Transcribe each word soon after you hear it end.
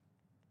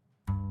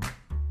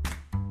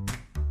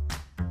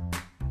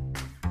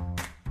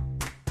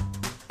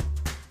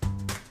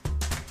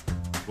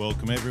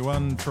Welcome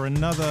everyone for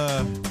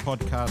another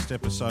podcast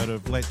episode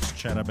of Let's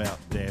Chat About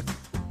Death.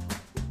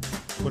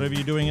 Whatever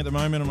you're doing at the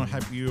moment, I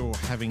hope you're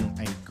having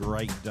a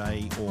great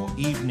day or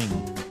evening.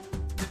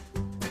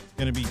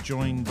 Going to be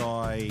joined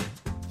by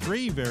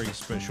three very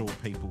special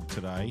people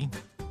today.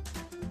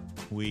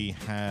 We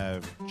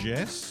have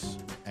Jess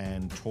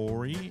and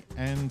Tori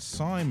and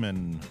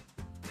Simon.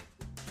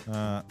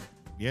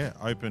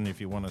 Open if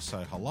you want to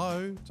say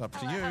hello. It's up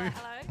to you.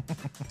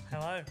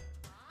 Hello.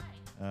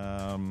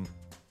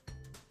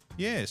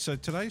 So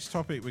today's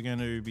topic, we're going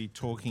to be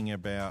talking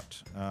about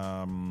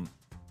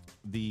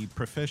the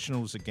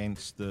professionals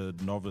against the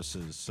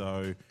novices.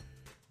 So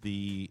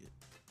the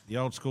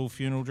old school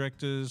funeral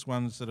directors,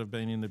 ones that have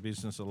been in the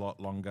business a lot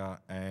longer,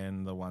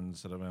 and the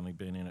ones that have only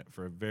been in it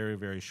for a very,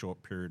 very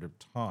short period of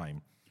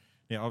time.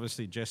 Now,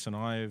 obviously, Jess and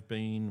I have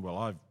been,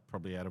 I've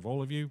probably out of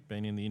all of you,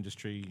 been in the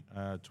industry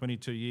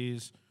 22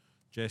 years.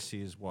 Jess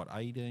is,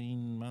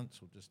 18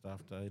 months or just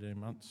after 18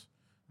 months?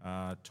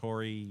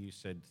 Tori, you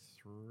said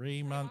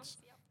 3 months.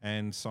 Yep.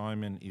 And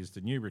Simon is the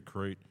new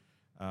recruit,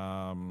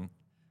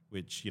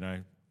 which,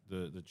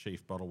 the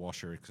chief bottle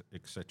washer,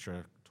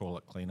 etc.,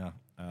 toilet cleaner.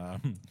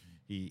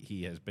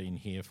 He has been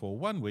here for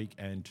 1 week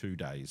and 2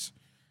 days.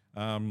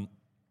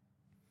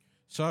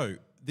 So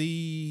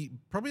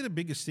probably the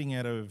biggest thing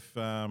out of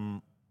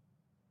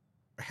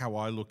how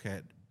I look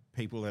at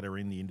people that are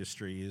in the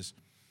industry is,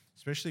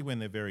 especially when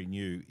they're very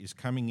new, is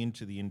coming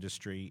into the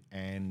industry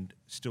and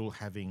still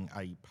having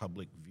a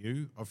public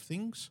view of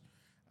things.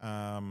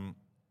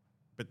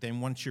 But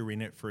then once you're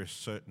in it for a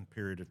certain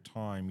period of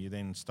time, you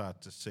then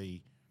start to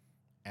see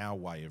our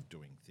way of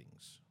doing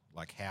things,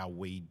 like how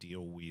we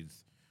deal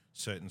with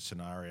certain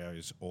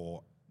scenarios,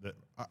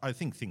 I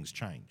think things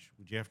change.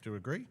 Would you have to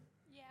agree?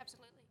 Yeah,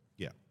 absolutely.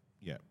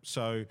 Yeah.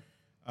 So,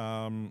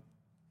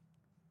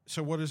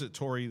 so what is it,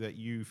 Tori, that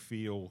you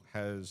feel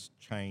has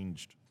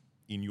changed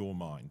in your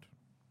mind?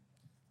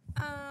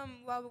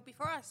 Well,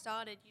 before I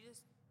started, you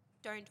just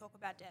don't talk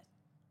about death.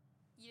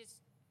 You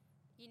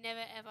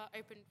never ever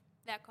opened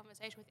that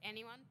conversation with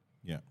anyone.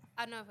 Yeah.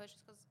 I don't know if it was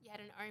just because you had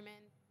an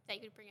omen that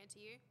you could bring it to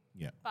you.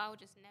 Yeah. But I would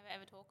just never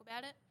ever talk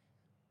about it.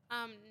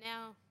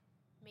 Now,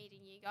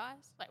 meeting you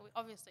guys,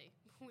 obviously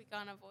we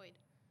can't avoid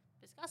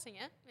discussing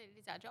it. It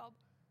is our job.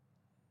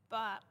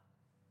 But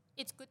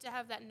it's good to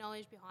have that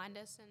knowledge behind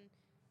us, and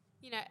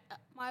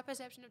my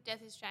perception of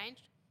death has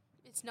changed.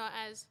 It's not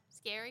as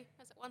scary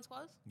as it once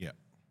was. Yeah.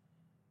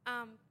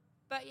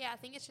 But yeah, I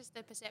think it's just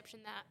the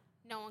perception that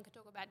no one can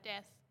talk about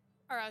death,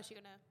 or else you're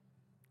gonna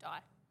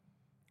die.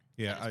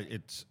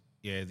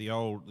 Yeah, the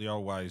old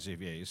ways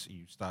of is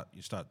you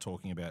start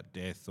talking about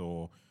death,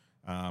 or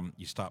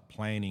you start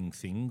planning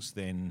things,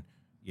 then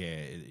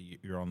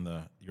you're on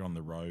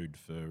the road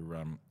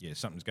for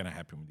something's going to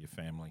happen with your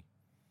family.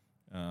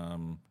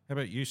 How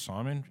about you,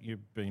 Simon?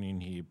 You've been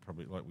in here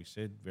probably, like we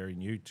said, very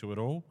new to it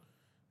all.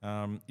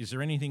 Is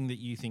there anything that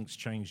you think's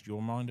changed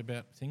your mind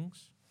about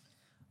things?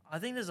 I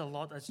think there's a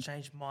lot that's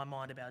changed my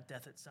mind about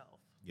death itself.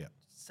 Yeah.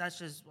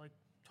 Such as, like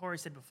Tori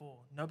said before,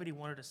 nobody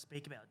wanted to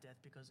speak about death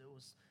because it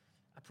was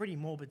a pretty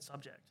morbid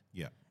subject.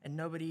 Yeah. And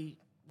nobody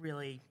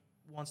really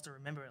wants to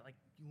remember it. Like,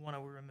 you want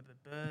to remember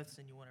births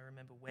and you want to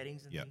remember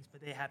weddings and things,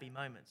 but they're happy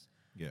moments.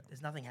 Yeah.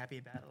 There's nothing happy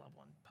about a loved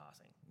one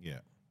passing.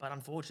 Yeah. But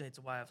unfortunately, it's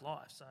a way of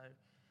life. So,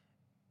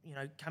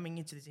 coming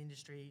into this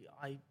industry,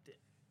 I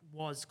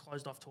was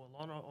closed off to a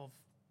lot of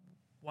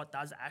what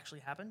does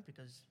actually happen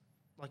because,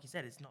 like you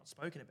said, it's not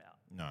spoken about.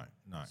 No.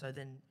 So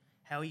then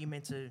how are you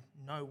meant to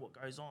know what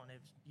goes on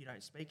if you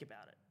don't speak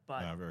about it?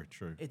 But No, very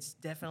true. it's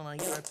definitely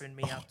opened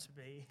me up to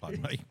be...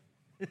 Pardon me.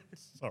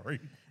 Sorry.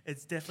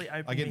 It's definitely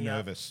opened me I get up.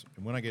 nervous.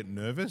 And when I get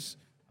nervous,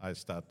 I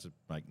start to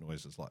make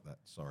noises like that.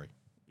 Sorry.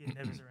 You're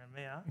nervous around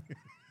me, huh?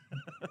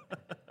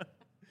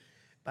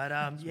 But,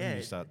 When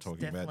you start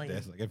talking about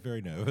death, I get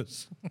very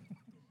nervous.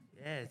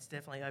 Yeah, it's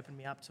definitely opened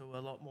me up to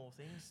a lot more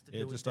things to do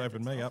It with just death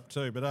opened me itself. up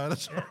too, but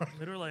that's all right.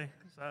 Literally.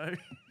 So...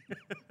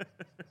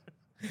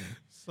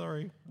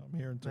 Sorry, I'm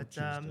here until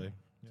Tuesday.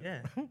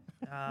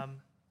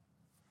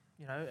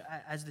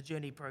 As the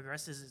journey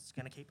progresses, it's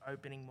going to keep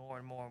opening more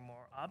and more and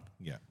more up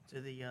Yeah. to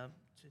the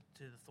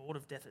to the thought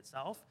of death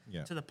itself.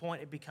 Yeah. To the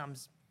point it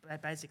becomes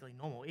basically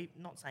normal.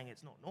 Not saying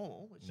it's not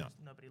normal. It's No. just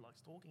nobody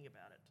likes talking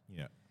about it.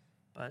 Yeah.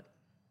 But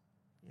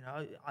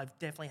I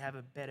definitely have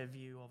a better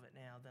view of it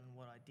now than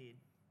what I did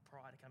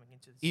prior to coming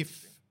into this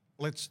industry.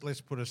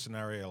 Let's put a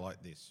scenario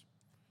like this.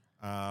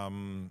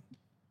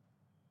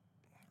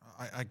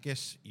 I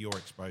guess your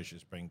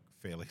exposure's been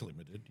fairly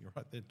limited. You're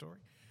right there, Tori.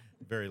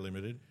 Very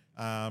limited.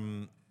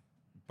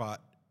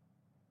 But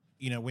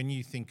when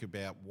you think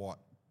about what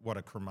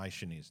a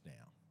cremation is now,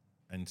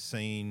 and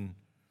seeing,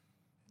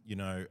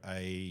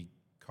 a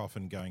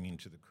coffin going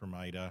into the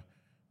cremator.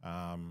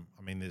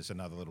 There's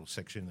another little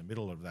section in the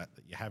middle of that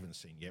you haven't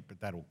seen yet, but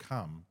that'll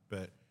come.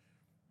 But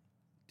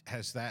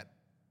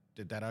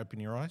did that open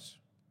your eyes?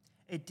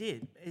 It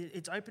did.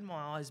 It's opened my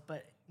eyes,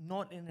 but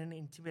not in an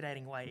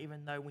intimidating way,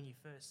 even though when you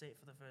first see it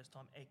for the first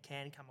time, it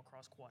can come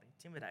across quite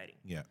intimidating.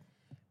 Yeah.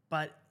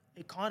 But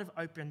it kind of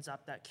opens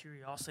up that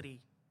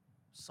curiosity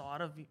side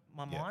of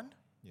my mind.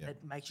 Yeah.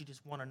 that makes you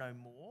just want to know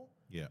more.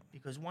 Yeah.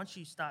 Because once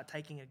you start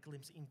taking a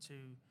glimpse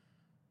into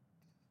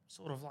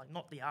sort of like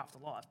not the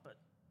afterlife, but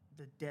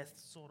the death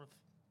sort of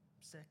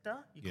sector,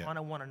 you Yeah. kind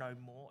of want to know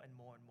more and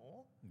more and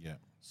more. Yeah.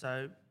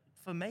 So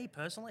for me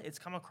personally, it's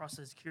come across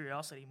as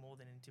curiosity more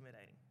than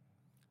intimidating.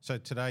 So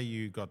today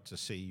you got to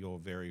see your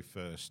very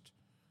first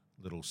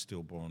little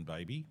stillborn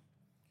baby.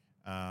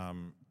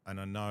 And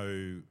I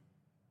know,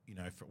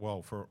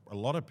 for a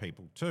lot of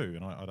people too,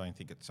 and I don't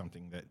think it's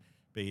something that,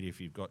 be it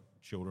if you've got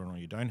children or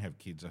you don't have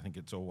kids, I think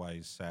it's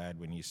always sad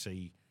when you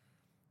see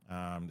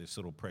this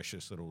little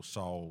precious little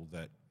soul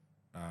that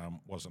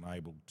wasn't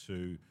able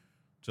to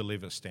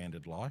live a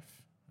standard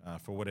life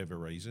for whatever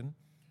reason.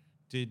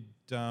 Did,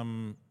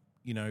 from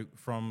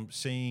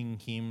seeing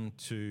him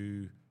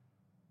to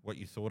what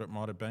you thought it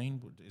might have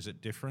been, is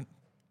it different?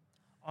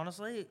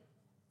 Honestly,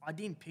 I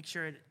didn't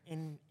picture it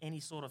in any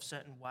sort of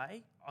certain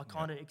way. I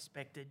kind of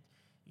expected,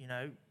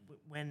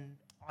 when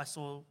I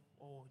saw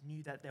or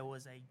knew that there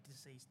was a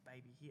deceased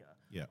baby here,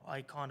 Yeah.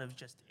 I kind of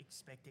just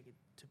expected it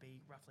to be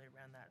roughly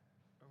around that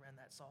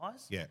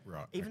size. Yeah,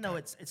 right. Even though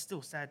okay. it's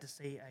still sad to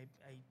see a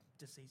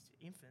deceased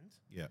infant,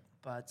 Yeah,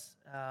 but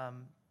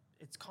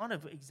it's kind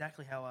of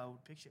exactly how I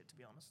would picture it, to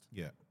be honest.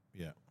 yeah,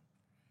 yeah.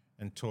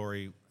 And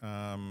Tori,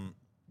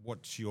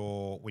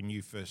 when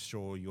you first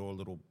saw your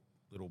little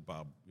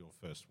bub, your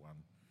first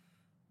one,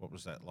 what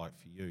was that like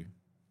for you?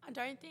 I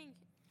don't think,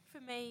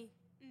 for me,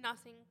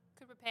 nothing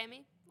could prepare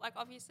me. Like,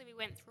 obviously, we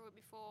went through it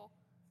before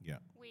Yeah,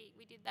 we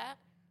did that.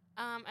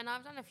 And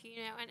I've done a few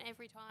now, and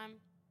every time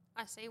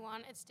I see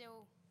one, it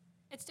still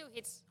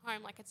hits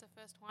home like it's the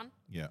first one,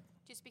 yeah.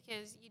 just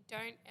because you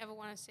don't ever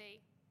want to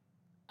see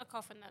a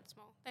coffin that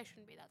small. They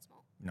shouldn't be that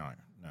small. No,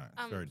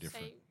 it's very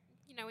different.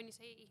 So, when you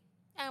see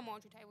our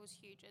mortuary table is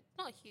huge. It's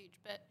not huge,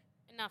 but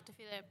enough to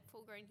fit a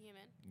full-grown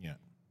human. Yeah,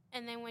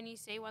 And then when you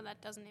see one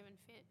that doesn't even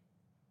fit,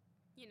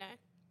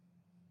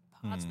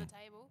 parts of the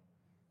table,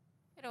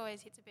 it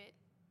always hits a bit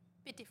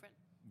different.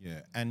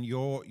 yeah. And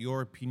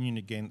your opinion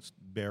against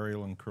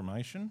burial and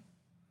cremation?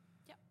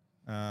 Yep.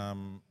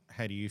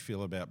 How do you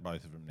feel about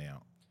both of them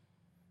now?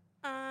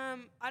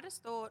 I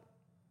just thought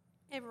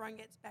everyone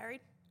gets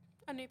buried.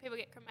 I knew people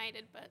get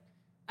cremated, but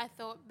I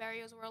thought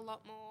burials were a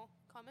lot more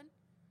common.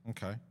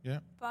 Okay, yeah,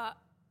 But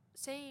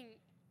seeing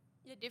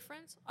the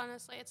difference,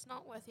 honestly, it's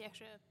not worth the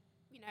extra,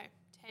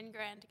 10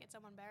 grand to get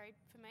someone buried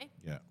for me.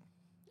 yeah,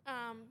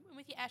 And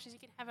with your ashes, you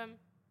can have them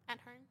at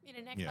home in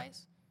a next Yeah.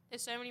 place.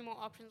 There's so many more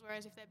options,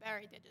 whereas if they're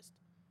buried, they're just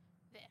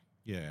there.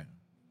 yeah.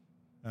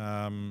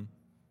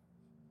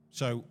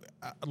 So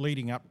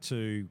leading up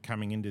to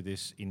coming into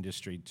this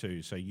industry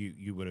too, so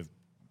you would have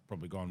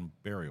probably gone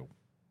burial,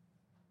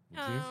 would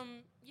you have?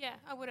 Yeah,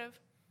 I would have.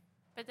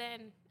 But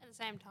then at the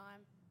same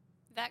time,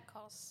 that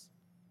cost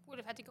would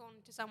have had to go on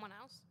to someone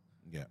else.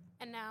 Yeah.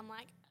 And now I'm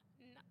like,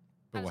 no.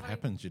 But what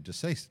happens? You're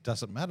deceased. It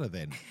doesn't matter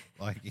then.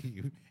 Like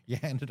you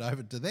hand it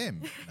over to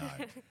them.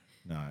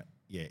 No.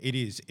 Yeah, it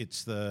is.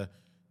 It's the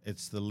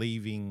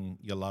leaving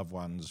your loved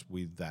ones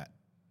with that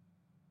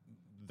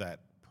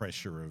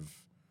pressure of,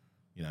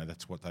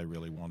 that's what they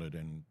really wanted,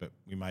 but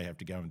we may have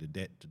to go into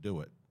debt to do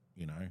it.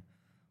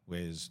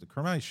 Whereas the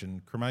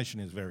cremation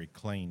is very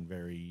clean,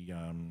 very.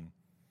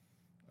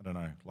 I don't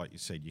know. Like you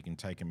said, you can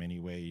take them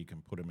anywhere. You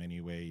can put them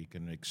anywhere. You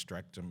can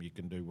extract them. You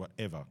can do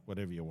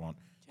whatever you want.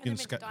 Turn them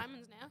into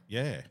diamonds now.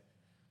 Yeah.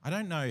 I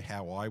don't know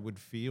how I would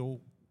feel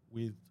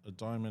with a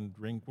diamond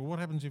ring. Well, what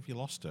happens if you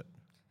lost it?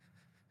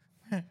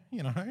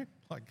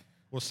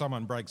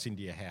 Someone breaks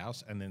into your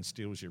house and then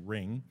steals your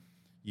ring.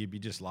 You'd be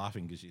just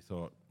laughing because you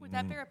thought... Would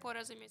that be reported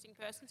as a missing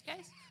persons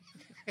case?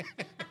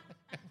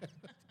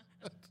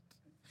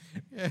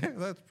 Yeah,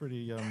 that's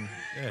pretty...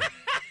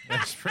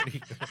 that's pretty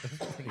good.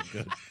 That's pretty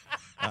good.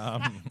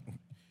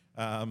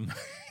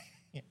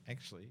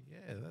 Actually,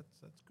 yeah,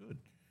 that's good.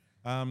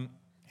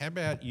 How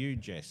about you,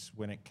 Jess,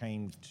 when it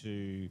came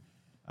to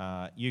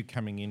you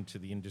coming into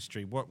the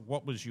industry?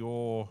 What was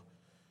your...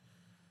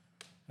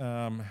 you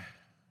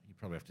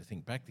probably have to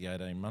think back the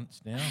 18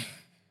 months now.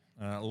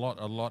 A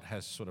lot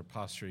has sort of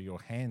passed through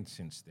your hands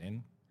since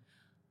then.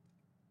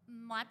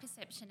 My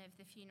perception of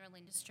the funeral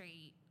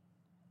industry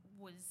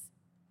was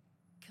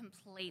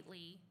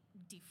completely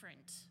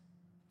different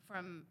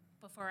from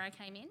before I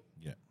came in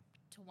Yeah.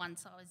 to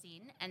once I was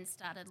in and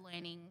started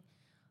learning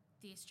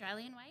the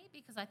Australian way,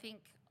 because I think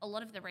a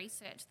lot of the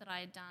research that I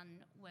had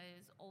done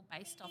was all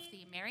based off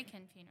the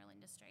American funeral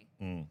industry.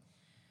 Mm.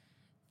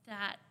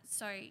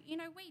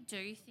 We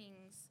do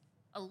things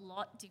a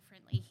lot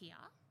differently here.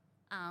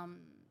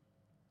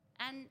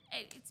 And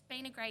it's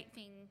been a great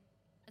thing.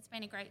 It's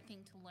been a great thing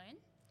to learn.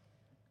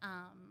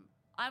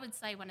 I would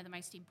say one of the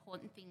most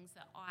important things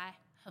that I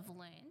have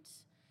learned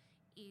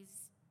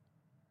is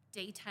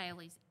detail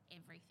is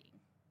everything.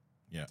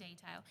 Yeah.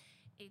 Detail.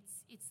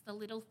 It's the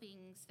little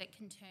things that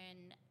can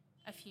turn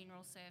a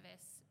funeral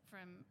service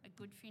from a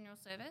good funeral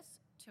service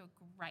to a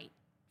great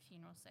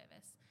funeral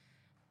service.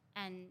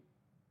 And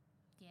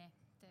yeah,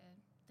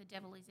 the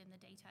devil is in the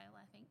detail,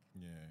 I think.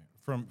 Yeah.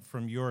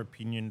 From your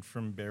opinion,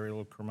 from burial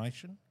or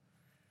cremation?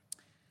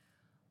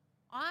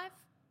 I've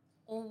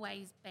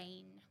always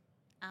been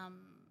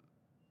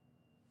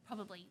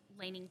probably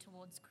leaning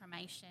towards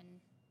cremation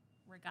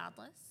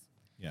regardless.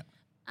 Yeah.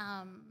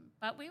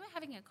 But we were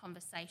having a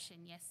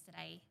conversation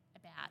yesterday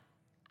about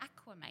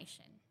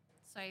aquamation.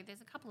 So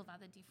there's a couple of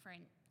other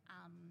different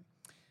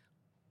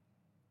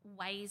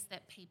ways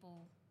that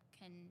people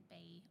can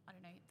be, I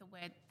don't know,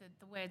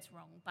 the word's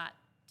wrong, but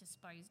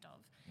disposed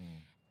of.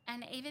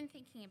 And even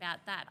thinking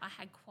about that, I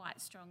had quite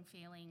strong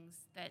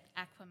feelings that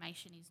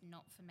aquamation is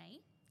not for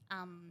me,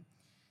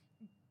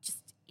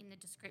 just in the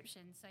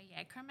description. So,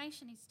 yeah,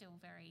 cremation is still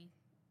very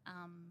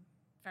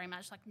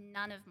much like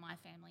none of my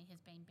family has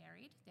been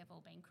buried. They've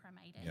all been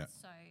cremated. Yeah.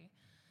 So,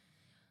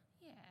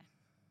 yeah.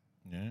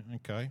 Yeah,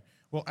 okay.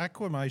 Well,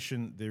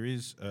 aquamation, there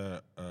is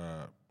a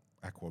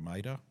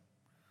Aquamator,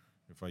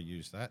 if I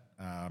use that,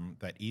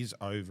 that is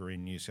over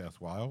in New South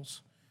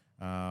Wales.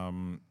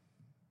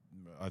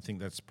 I think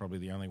that's probably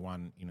the only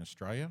one in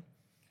Australia.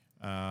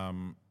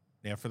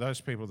 Now, for those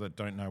people that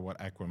don't know what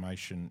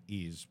aquamation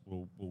is,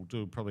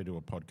 we'll probably do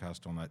a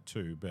podcast on that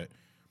too. But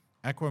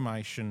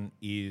aquamation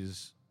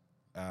is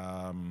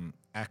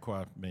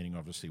aqua, meaning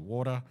obviously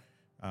water,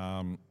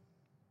 and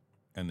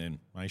then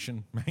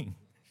mation, meaning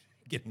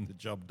getting the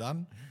job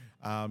done.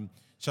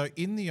 So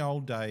in the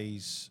old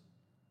days,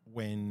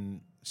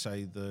 when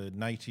say the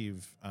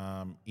native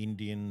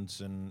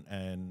Indians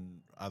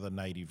and other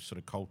native sort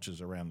of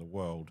cultures around the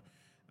world,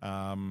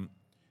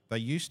 they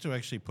used to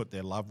actually put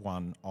their loved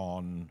one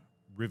on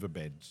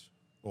riverbeds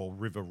or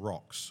river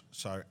rocks.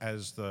 So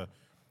as the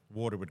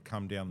water would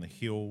come down the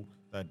hill,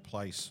 they'd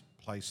place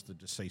the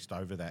deceased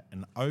over that,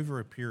 and over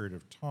a period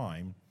of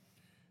time,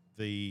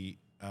 the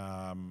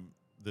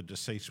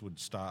deceased would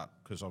start,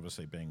 because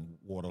obviously being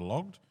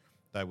waterlogged,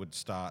 they would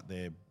start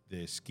their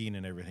skin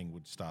and everything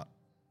would start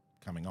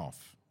coming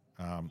off.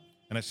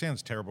 And it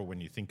sounds terrible when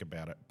you think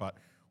about it, but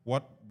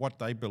what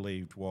they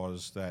believed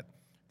was that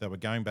they were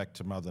going back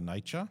to Mother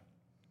Nature,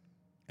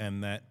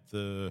 and that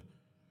the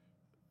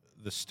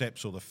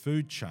steps or the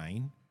food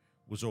chain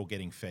was all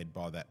getting fed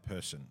by that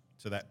person.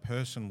 So that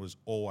person was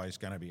always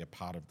going to be a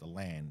part of the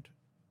land,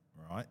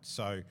 right?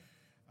 So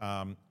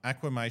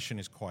aquamation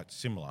is quite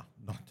similar.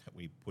 Not that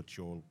we put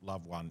your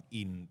loved one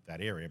in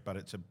that area, but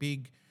it's a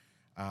big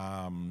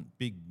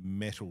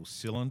metal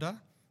cylinder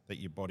that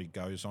your body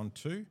goes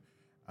onto,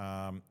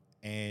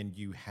 and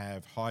you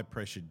have high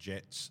pressure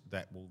jets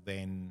that will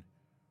then,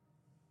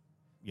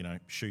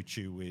 shoot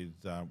you with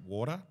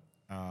water.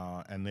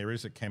 And there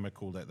is a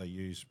chemical that they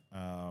use.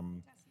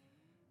 Potassium.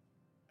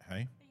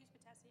 Hey. They use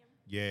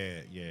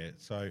potassium. Yeah.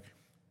 So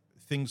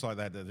things like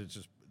that it's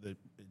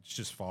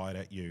just fired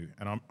at you,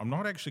 and I'm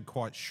not actually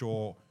quite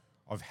sure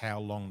of how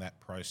long that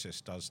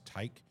process does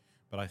take,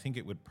 but I think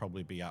it would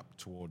probably be up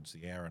towards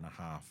the hour and a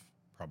half,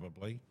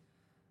 probably.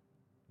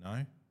 No.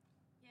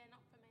 Yeah,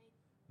 not for me.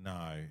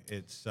 No,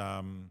 it's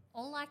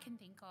All I can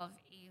think of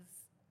is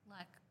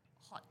like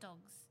hot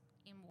dogs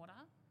in water.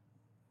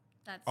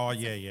 That's oh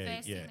the yeah,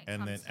 first thing that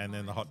and comes to then the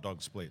mind. hot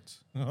dog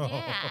splits.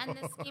 Yeah, and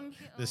the skin.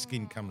 The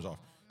skin comes off.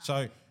 no.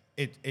 So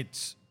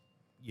it's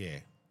yeah.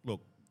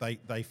 Look,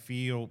 they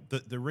feel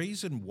the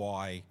reason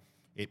why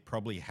it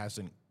probably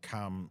hasn't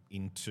come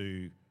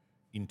into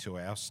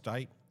our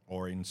state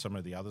or in some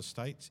of the other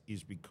states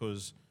is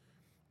because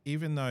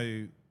even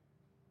though,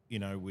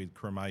 with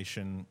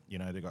cremation,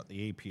 they've got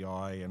the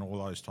EPI and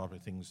all those type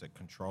of things that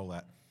control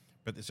that,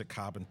 but there's a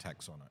carbon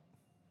tax on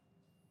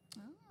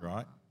it,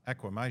 right?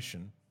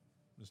 Aquamation,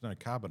 there's no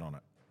carbon on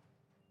it.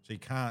 So you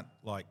can't,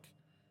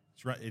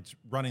 it's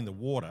running the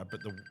water,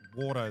 but the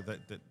water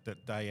that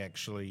they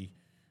actually,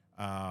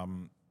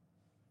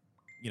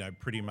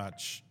 pretty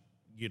much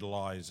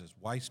utilise as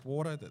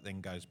wastewater that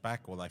then goes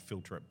back, or they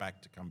filter it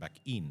back to come back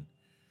in.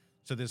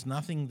 So there's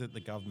nothing that the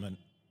government,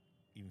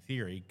 in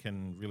theory,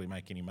 can really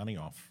make any money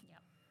off.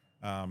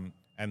 Yep.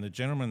 And the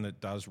gentleman that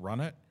does run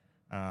it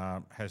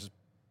has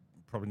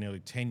probably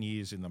nearly 10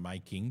 years in the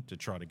making to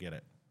try to get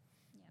it.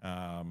 But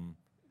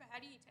how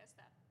do you test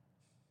that?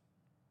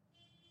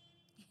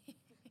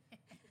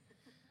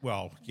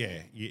 Well,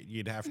 yeah,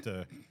 you'd have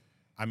to.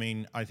 I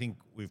mean, I think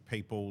with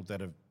people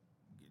that have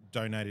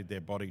donated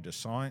their body to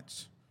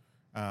science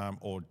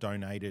or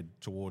donated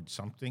towards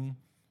something,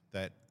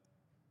 that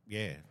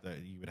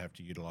you would have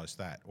to utilise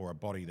that, or a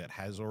body that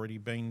has already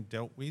been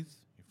dealt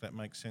with, if that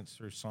makes sense,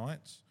 through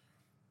science,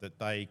 that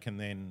they can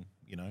then,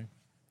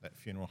 that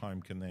funeral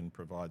home can then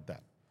provide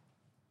that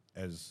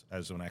as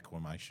an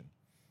acclimation.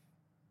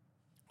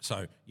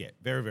 So, yeah,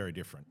 very, very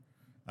different.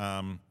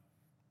 I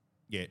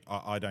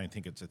don't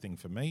think it's a thing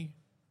for me,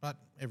 but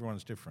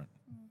everyone's different,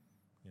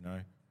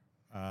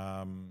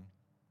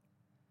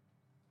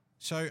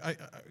 So,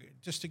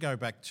 just to go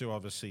back to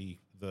obviously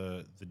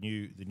the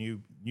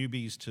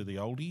newbies to the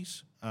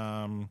oldies,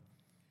 I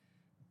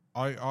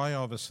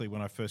obviously,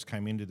 when I first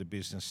came into the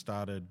business,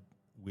 started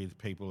with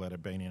people that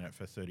have been in it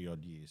for 30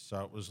 odd years.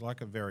 So it was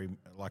like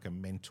a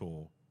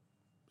mentor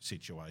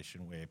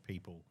situation where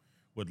people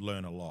would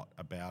learn a lot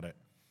about it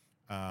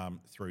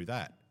through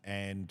that.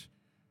 And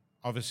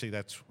obviously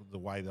that's the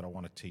way that I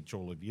want to teach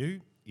all of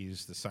you,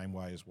 is the same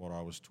way as what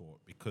I was taught,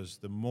 because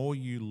the more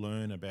you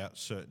learn about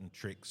certain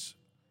tricks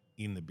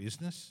in the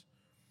business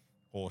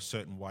or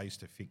certain ways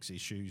to fix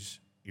issues,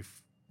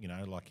 if, you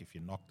know, like if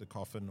you knock the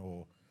coffin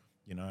or,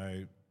 you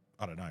know,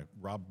 I don't know,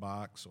 rub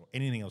marks or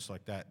anything else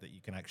like that, that you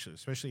can actually,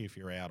 especially if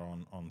you're out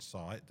on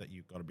site, that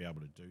you've got to be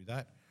able to do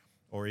that,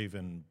 or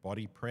even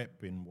body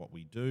prep in what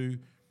we do,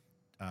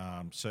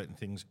 certain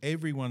things.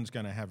 Everyone's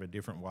going to have a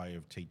different way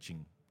of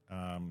teaching.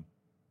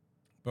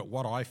 But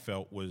what I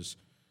felt was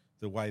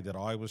the way that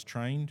I was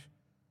trained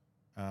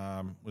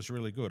was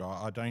really good.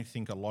 I don't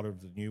think a lot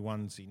of the new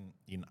ones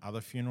in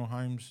other funeral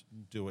homes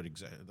do it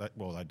exactly.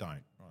 Well, they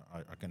don't.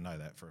 I can know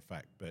that for a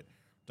fact, but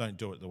don't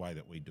do it the way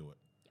that we do it.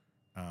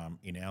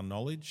 In our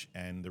knowledge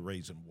and the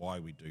reason why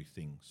we do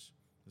things.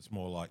 It's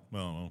more like,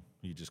 well,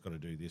 you just got to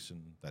do this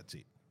and that's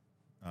it.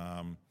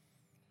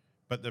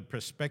 But the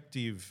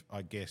perspective,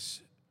 I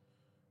guess,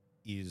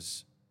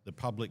 is the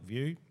public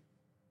view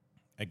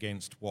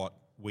against what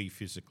we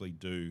physically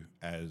do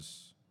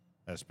as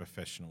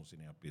professionals in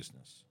our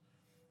business.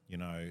 You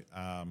know,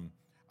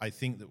 I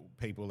think that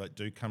people that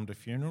do come to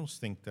funerals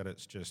think that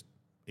it's just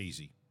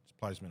easy. Just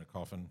place them in a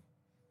coffin,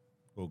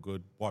 all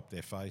good, wipe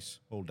their face,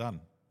 all done,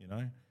 you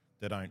know.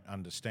 They don't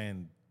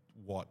understand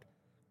what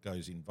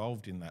goes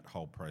involved in that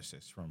whole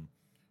process, from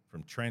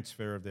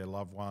transfer of their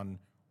loved one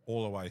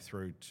all the way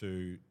through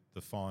to the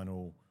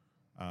final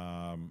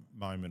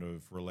moment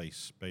of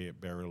release, be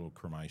it burial or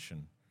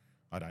cremation.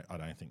 I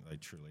don't think they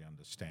truly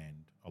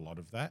understand a lot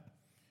of that.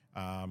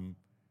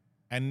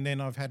 And then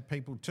I've had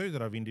people too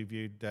that I've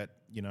interviewed that,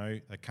 you know,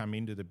 they come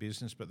into the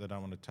business but they don't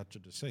want to touch a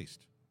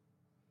deceased.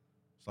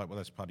 It's like, well,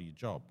 that's part of your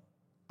job.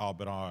 Oh,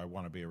 but I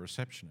want to be a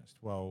receptionist.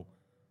 Well,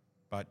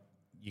 but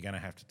you're going to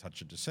have to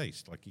touch a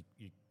deceased. Like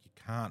you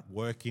can't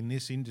work in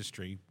this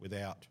industry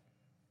without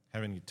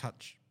having to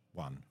touch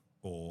one.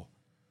 Or,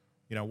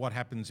 you know, what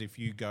happens if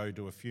you go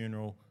to a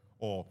funeral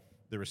or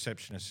the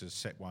receptionist has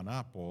set one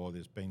up or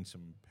there's been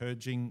some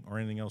purging or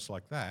anything else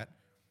like that,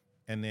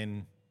 and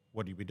then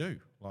what do we do?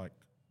 Like,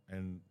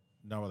 and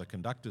no other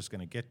conductor's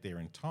going to get there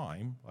in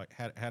time. Like,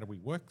 how do we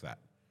work that?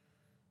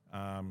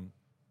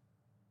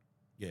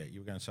 Yeah, you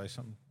were going to say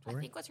something, Tori?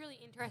 I think what's really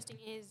interesting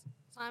is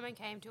Simon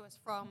came to us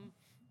from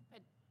a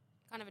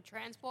kind of a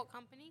transport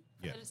company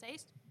for the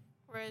deceased,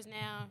 whereas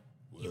now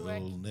you work...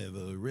 We'll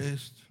never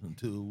rest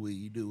until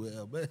we do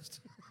our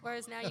best.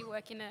 Whereas now you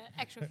work in an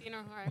actual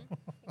funeral home.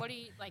 What do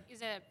you, like,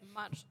 is it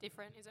much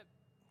different? Is it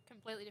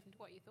completely different to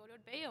what you thought it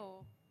would be,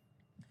 or...?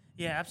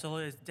 Yeah,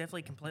 absolutely. It's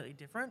definitely completely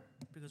different,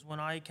 because when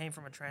I came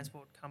from a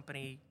transport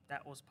company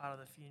that was part of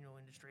the funeral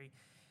industry,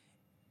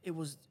 it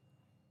was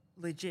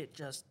legit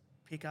just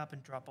pick up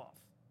and drop off.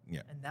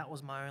 Yeah. And that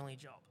was my only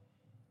job.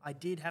 I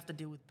did have to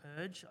deal with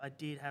purge. I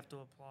did have to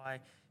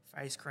apply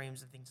face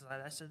creams and things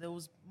like that. So there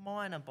was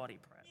minor body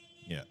prep.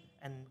 Yeah.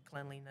 And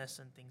cleanliness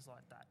and things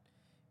like that.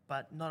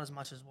 But not as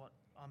much as what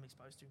I'm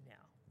exposed to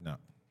now. No.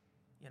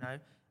 You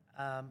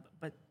know?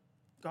 But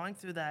going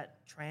through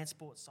that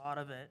transport side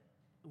of it,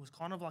 it was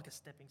kind of like a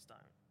stepping stone,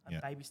 a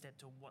baby step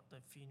to what the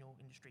funeral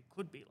industry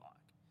could be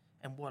like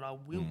and what I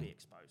will be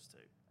exposed to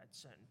at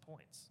certain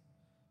points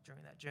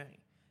during that journey.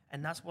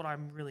 And that's what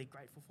I'm really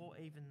grateful for,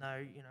 even though,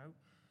 you know,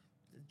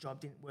 the job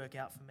didn't work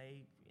out for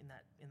me in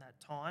that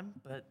time,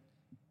 but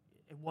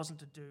it wasn't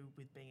to do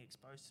with being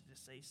exposed to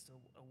deceased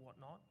or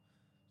whatnot.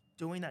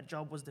 Doing that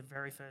job was the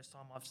very first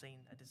time I've seen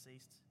a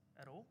deceased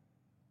at all.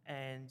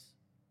 And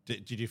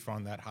Did you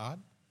find that hard?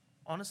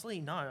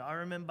 honestly, no. I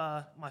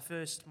remember my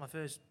first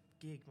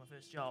gig, my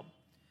first job,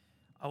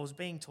 I was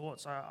being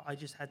taught, so I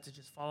just had to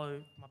just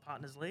follow my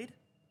partner's lead,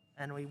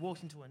 and we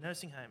walked into a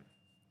nursing home,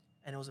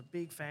 and it was a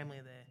big family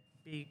there,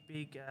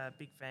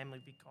 big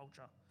family, big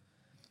culture,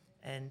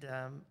 and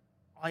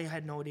I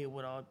had no idea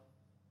what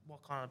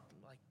kind of,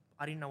 like,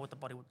 I didn't know what the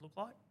body would look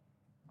like.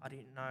 I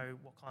didn't know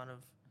what kind of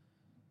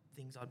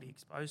things I'd be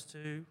exposed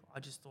to. I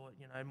just thought,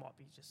 you know, it might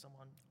be just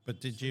someone. But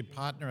did your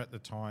partner at the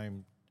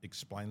time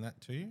explain that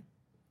to you?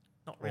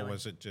 Not really. Or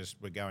was it just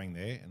we're going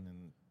there and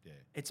then, yeah?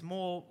 It's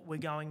more, we're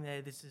going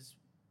there, this is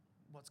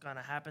what's going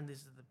to happen, this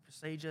is the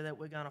procedure that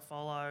we're going to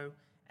follow,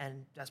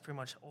 and that's pretty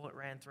much all it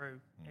ran through.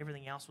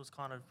 Everything else was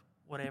kind of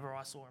whatever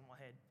I saw in my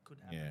head could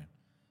happen. Yeah.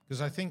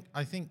 Because I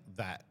think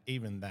that,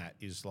 even that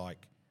is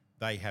like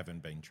they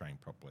haven't been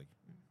trained properly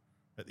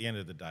at the end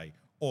of the day,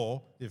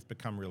 or they've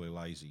become really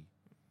lazy.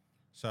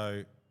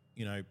 So,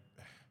 you know,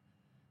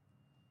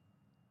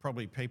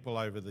 probably people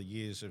over the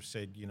years have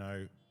said, you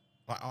know,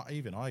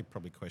 I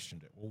probably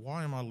questioned it. Well,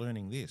 why am I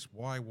learning this?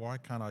 Why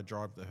can't I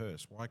drive the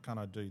hearse? Why can't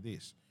I do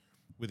this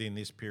within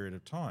this period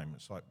of time?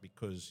 It's like,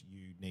 because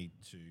you need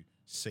to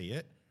see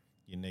it.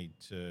 You need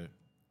to,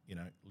 you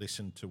know,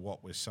 listen to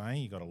what we're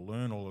saying. You got to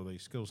learn all of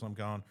these skills. And I'm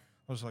going,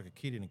 I was like a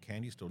kid in a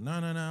candy store. No,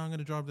 I'm going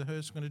to drive the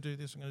hearse. I'm going to do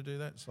this. I'm going to do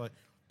that. It's like,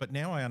 but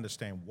now I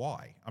understand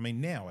why. I mean,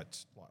 now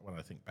it's like when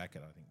I think back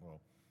at it, I think, well,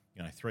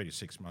 you know, 3 to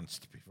 6 months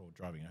before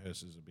driving a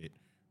hearse is a bit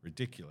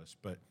ridiculous.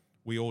 But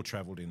we all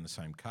travelled in the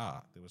same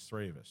car. There was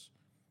 3 of us.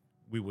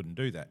 We wouldn't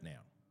do that now.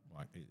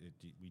 Like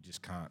we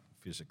just can't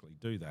physically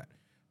do that.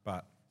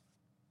 But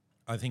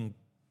I think,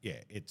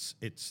 it's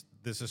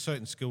there's a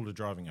certain skill to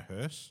driving a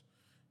hearse.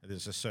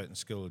 There's a certain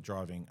skill of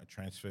driving a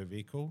transfer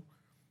vehicle.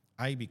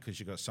 A, because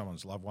you've got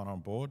someone's loved one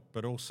on board,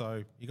 but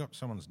also you got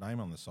someone's name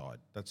on the side.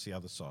 That's the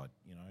other side,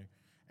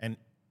 And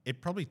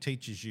it probably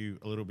teaches you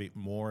a little bit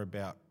more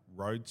about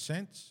road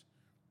sense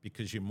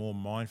because you're more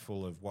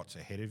mindful of what's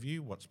ahead of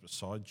you, what's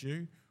beside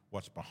you,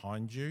 what's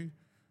behind you,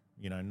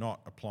 not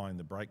applying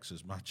the brakes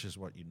as much as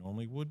what you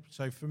normally would.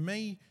 So for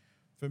me,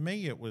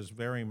 it was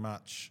very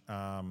much,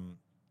 when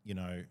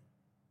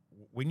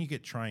you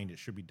get trained, it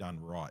should be done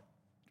right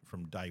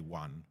from day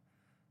one,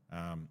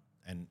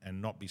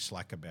 and not be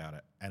slack about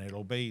it. And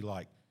it'll be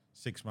like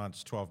 6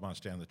 months, 12 months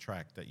down the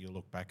track that you'll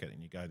look back at it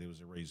and you go, there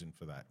was a reason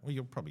for that. Well,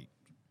 you'll probably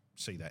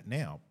see that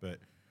now, but,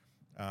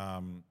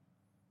 I'm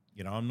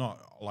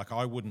not, like,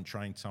 I wouldn't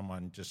train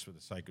someone just for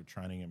the sake of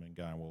training them and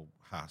going, well,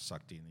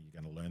 sucked in,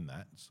 you're going to learn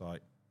that. It's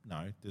like,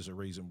 no, there's a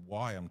reason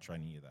why I'm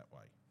training you that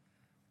way.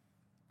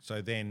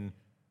 So then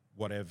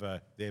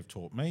whatever they've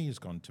taught me has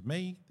gone to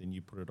me, then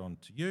you put it on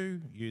to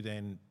you. You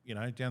then,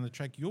 down the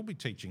track, you'll be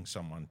teaching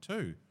someone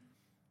too.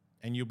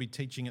 And you'll be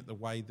teaching it the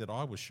way that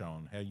I was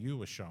shown, how you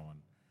were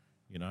shown,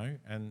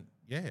 and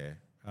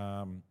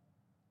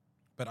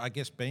but I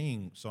guess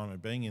being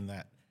in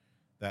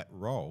that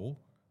role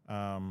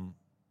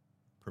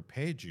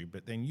prepared you,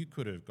 but then you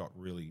could have got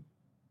really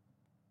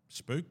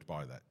spooked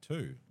by that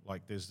too.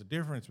 Like there's the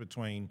difference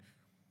between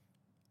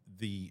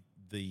the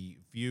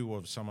view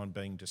of someone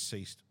being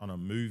deceased on a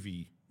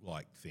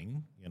movie-like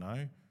thing,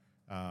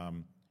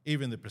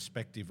 even the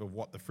perspective of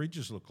what the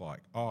fridges look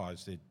like. Oh,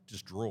 is there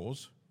just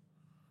drawers?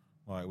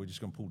 Like, we're just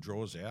going to pull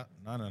drawers out?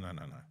 No.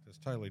 That's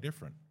totally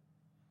different,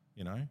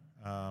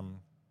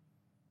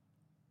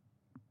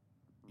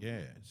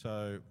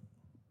 so...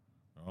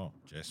 Oh,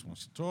 Jess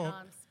wants to talk.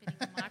 I'm spinning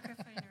the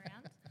microphone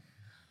around.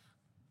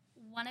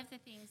 One of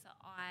the things that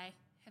I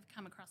have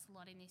come across a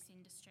lot in this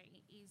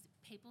industry is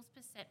people's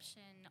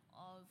perception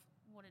of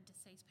what a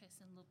deceased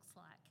person looks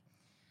like.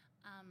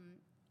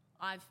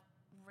 I've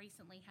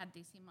recently had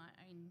this in my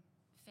own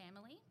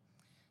family.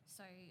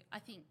 So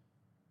I think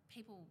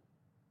people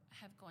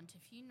have gone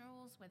to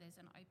funerals where there's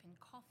an open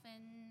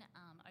coffin,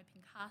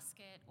 open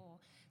casket,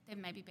 or they've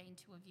maybe been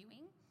to a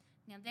viewing.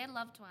 Now, their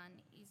loved one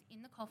is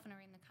in the coffin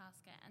or in the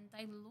casket and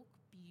they look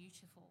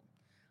beautiful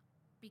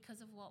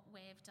because of what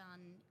we've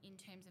done in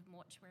terms of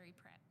mortuary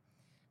prep.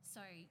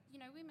 So, we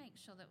make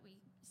sure that we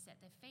set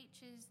their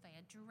features, they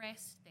are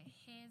dressed, their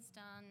hair's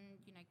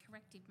done,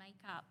 corrective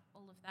makeup,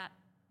 all of that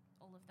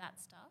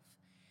stuff.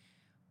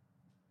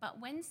 But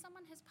when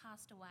someone has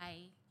passed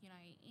away,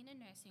 in a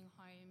nursing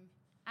home,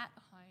 at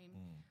home,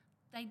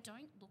 they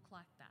don't look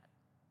like that.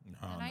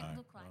 They don't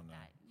look like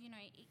that.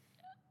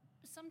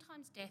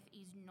 Sometimes death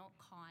is not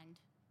kind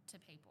to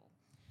people.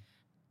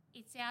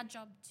 It's our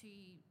job to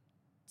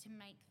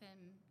make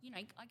them,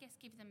 I guess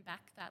give them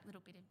back that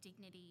little bit of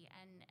dignity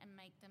and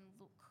make them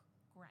look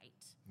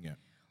great. Yeah.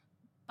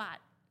 But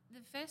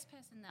the first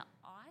person that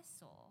I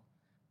saw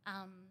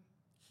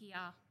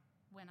here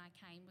when I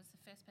came was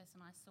the first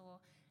person I saw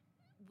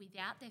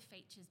without their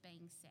features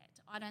being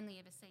set. I'd only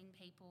ever seen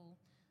people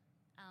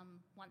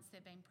once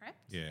they've been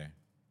prepped. Yeah.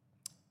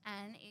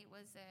 And it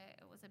was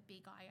a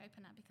big eye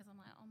opener because I'm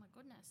like, oh my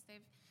goodness,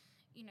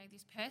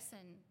 this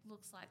person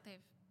looks like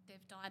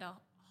they've died a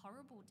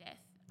horrible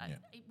death. Yeah.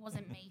 It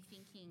wasn't me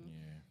thinking,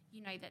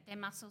 that their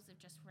muscles have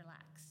just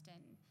relaxed,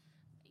 and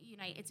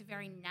it's a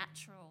very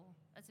natural.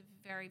 It's a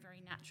very,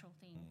 very natural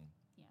thing.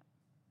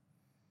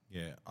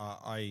 Yeah.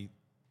 I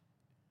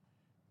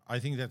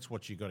think that's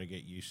what you got to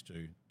get used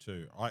to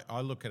too.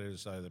 I look at it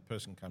as though the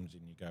person comes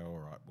in, you go, all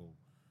right, well,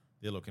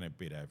 they're looking a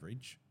bit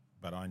average,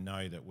 but I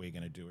know that we're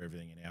going to do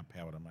everything in our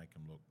power to make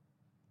them look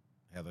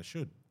how they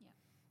should.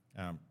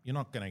 Yeah. You're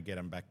not going to get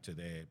them back to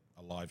their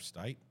alive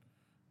state,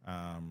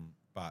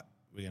 but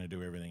we're going to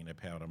do everything in our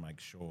power to make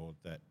sure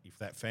that if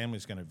that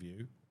family's going to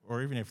view,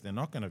 or even if they're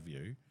not going to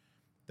view,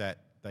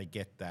 that they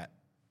get that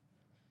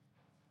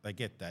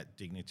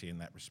dignity and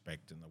that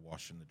respect and the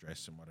wash and the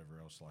dress and whatever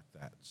else like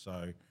that.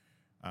 So,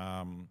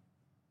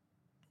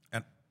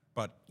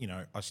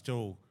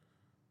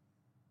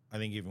 I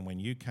think even when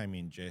you came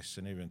in, Jess,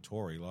 and even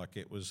Tori, like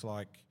it was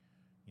like,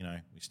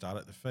 we start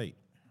at the feet.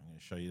 I'm going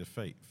to show you the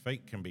feet.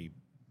 Feet can be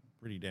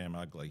pretty damn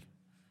ugly,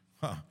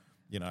 and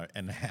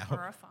how,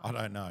 horrifying.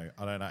 I don't know.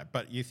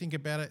 But you think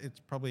about it,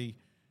 it's probably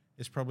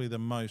the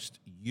most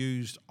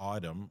used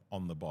item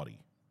on the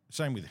body.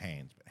 Same with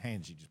hands, but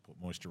hands you just put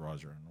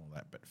moisturizer and all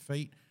that. But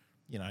feet,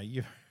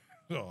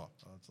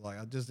 it's like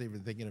I'm just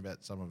even thinking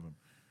about some of them.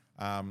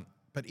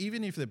 But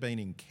even if they've been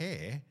in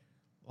care,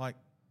 like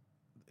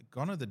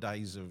gone are the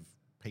days of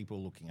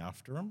people looking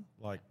after them.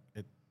 Like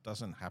it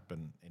doesn't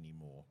happen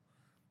anymore,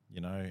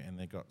 and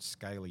they've got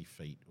scaly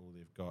feet or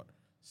they've got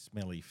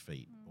smelly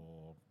feet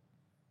or,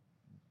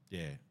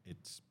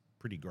 it's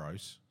pretty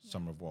gross,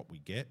 some of what we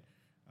get.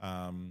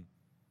 But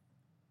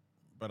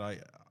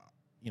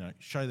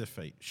show the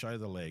feet, show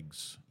the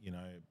legs, a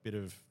bit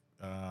of,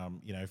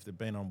 if they've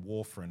been on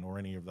warfarin or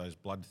any of those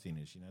blood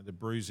thinners, the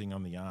bruising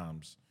on the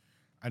arms.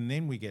 and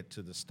then we get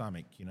to the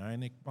stomach,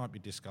 and it might be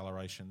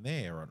discoloration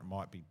there, or it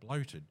might be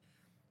bloated.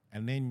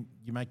 And then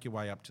you make your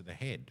way up to the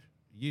head.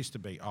 It used to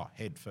be,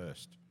 head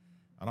first.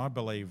 And I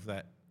believe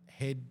that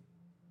head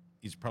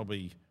is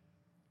probably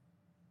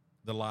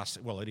the last,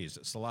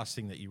 it's the last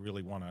thing that you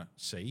really want to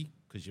see,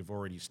 because you've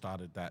already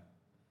started that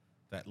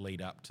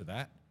lead up to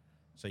that.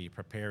 So you're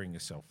preparing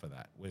yourself for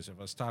that. Whereas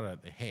if I started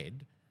at the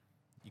head,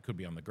 you could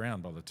be on the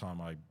ground by the time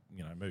I,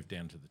 moved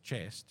down to the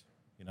chest,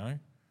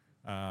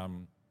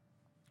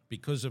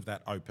 because of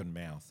that open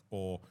mouth,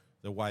 or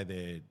the way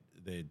their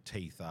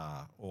teeth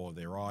are, or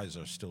their eyes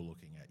are still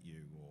looking at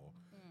you, or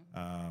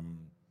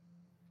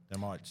they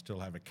might still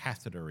have a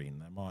catheter in.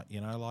 They might,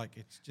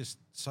 it's just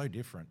so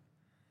different.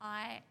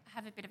 I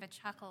have a bit of a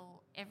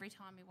chuckle every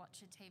time we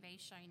watch a TV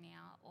show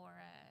now or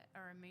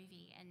a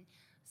movie, and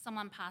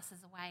someone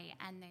passes away,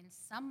 and then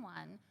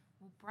someone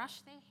will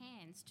brush their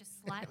hands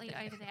just slightly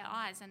over their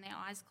eyes, and their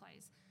eyes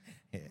close.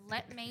 Yeah.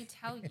 Let me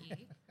tell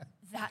you,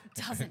 that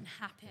doesn't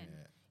happen.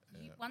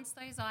 Once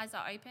those eyes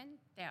are open,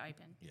 they're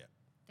open. Yeah.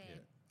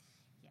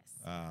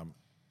 Yes. I found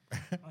out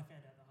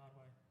the hard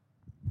way.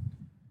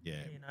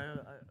 Yeah.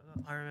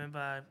 I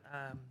remember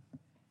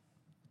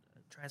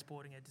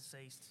transporting a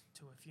deceased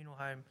to a funeral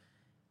home,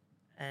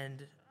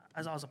 and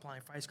as I was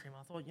applying face cream,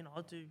 I thought,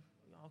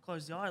 I'll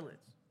close the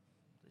eyelids.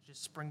 They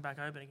just spring back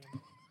open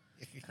again.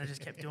 And I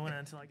just kept doing it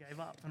until I gave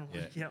up. And I'm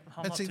like,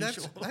 I'm not too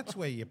sure. That's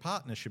where your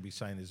partner should be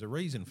saying there's a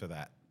reason for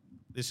that.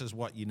 This is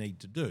what you need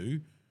to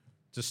do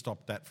to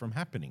stop that from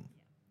happening.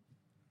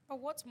 But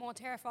what's more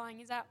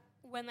terrifying is that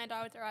when they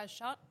die with their eyes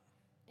shut,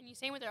 and you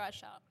see them with their eyes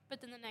shut, but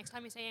then the next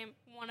time you see them,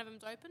 one of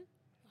them's open.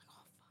 You're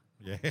like,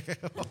 Yeah.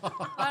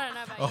 I don't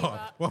know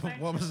about you, but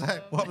what was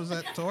that? What was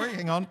that, Tori?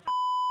 Hang on.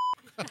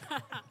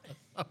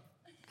 I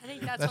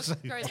think that's what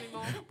throws me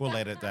more. We'll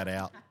edit that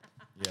out.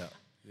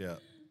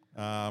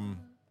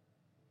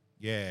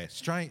 Yeah.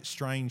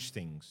 Strange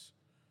things.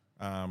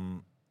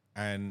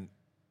 And,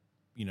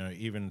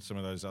 even some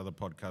of those other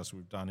podcasts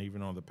we've done,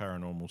 even on the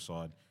paranormal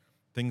side,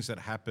 things that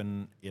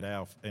happen in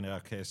our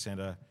care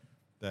centre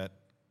that,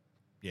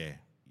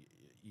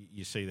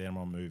 you see them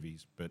on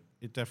movies, but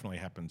it definitely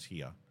happens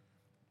here.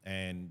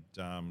 And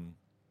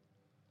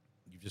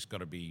you've just got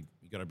to be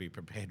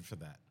prepared for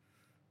that.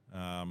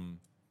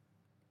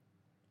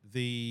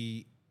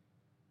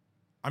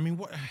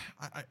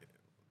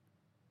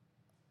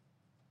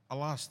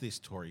 I'll ask this,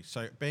 Tori.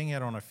 So being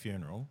out on a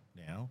funeral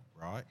now,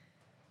 right?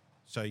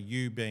 So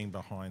you being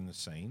behind the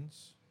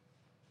scenes,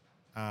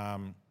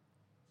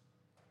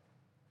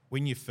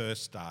 when you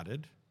first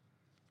started,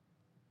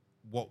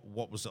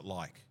 what was it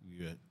like?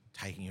 You were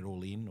taking it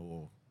all in,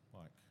 or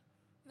like?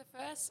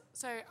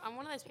 So I'm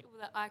one of those people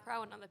that I cry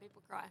when other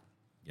people cry.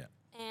 Yeah.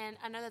 And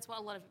I know that's what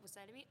a lot of people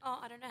say to me. Oh,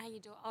 I don't know how you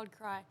do it. I would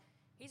cry.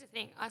 Here's the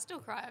thing. I still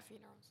cry at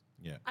funerals.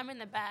 Yeah. I'm in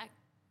the back.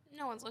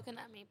 No one's looking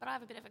at me, but I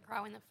have a bit of a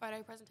cry when the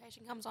photo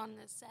presentation comes on and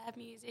there's sad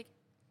music.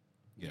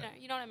 Yeah.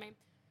 You know what I mean?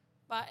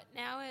 But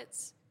now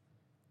it's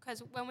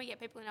because when we get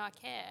people in our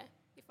care,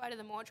 if I do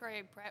the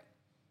mortuary prep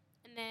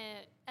and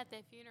they're at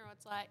their funeral,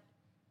 it's like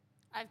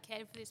I've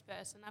cared for this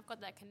person. I've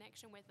got that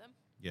connection with them.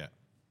 Yeah.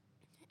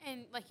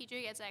 And like you do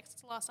get text,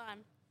 it's the last time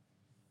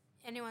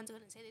anyone's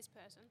going to see this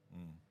person.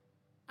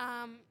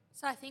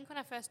 So I think when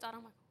I first started,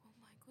 I'm like, oh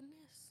my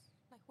goodness,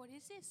 like what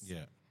is this?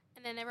 Yeah.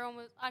 And then everyone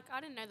was like,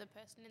 I didn't know the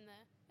person in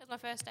there. It was my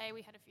first day.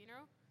 We had a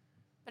funeral,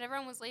 but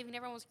everyone was leaving.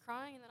 Everyone was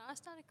crying, and then I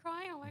started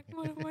crying. I'm like,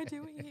 what am I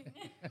doing here?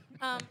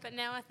 But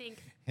now I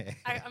think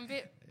I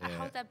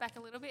hold that back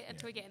a little bit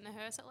until we get in the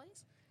hearse at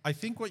least. I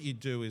think what you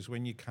do is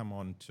when you come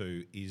on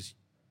to is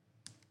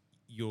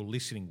you're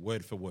listening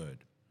word for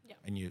word,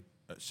 and you're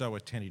so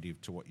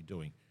attentive to what you're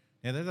doing.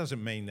 Now that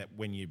doesn't mean that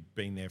when you've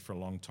been there for a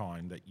long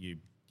time that you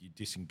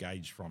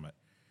disengage from it.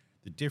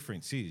 The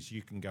difference is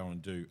you can go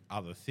and do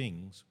other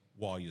things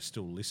while you're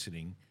still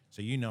listening,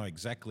 so you know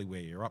exactly where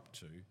you're up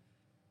to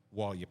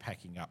while you're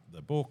packing up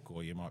the book,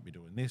 or you might be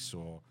doing this,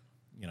 or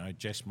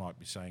Jess might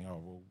be saying,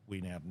 oh well,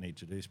 we now need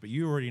to do this, but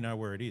you already know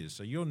where it is,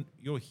 so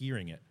you're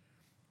hearing it.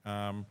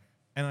 And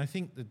I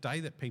think the day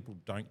that people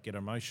don't get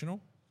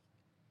emotional,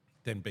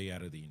 then be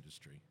out of the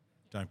industry.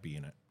 Don't be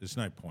in it. There's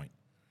no point,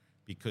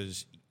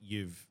 because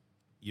you've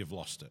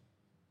lost it.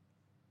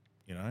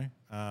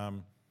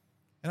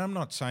 And I'm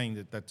not saying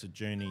that that's a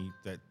journey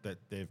that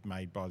they've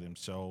made by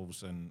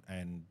themselves, and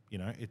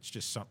it's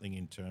just something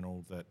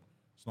internal that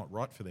it's not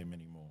right for them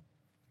anymore.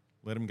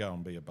 Let them go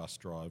and be a bus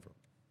driver,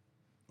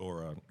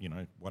 or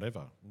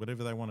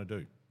whatever they want to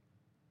do.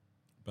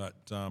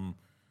 But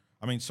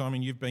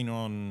Simon, you've been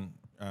on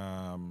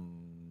how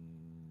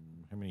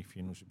many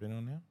funerals you've been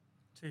on now?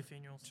 2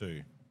 funerals.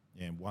 2,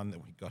 yeah, and one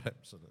that we got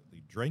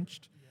absolutely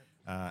drenched.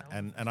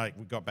 And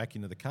we got back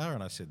into the car,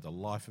 and I said, the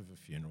life of a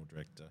funeral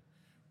director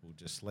will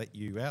just let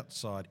you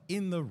outside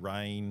in the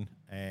rain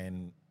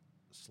and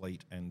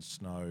sleet and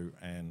snow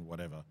and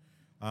whatever.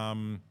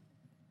 For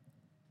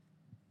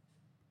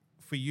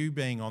you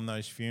being on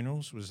those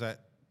funerals, was that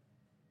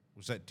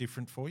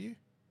different for you?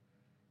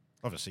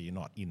 Obviously, you're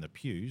not in the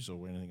pews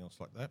or anything else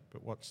like that,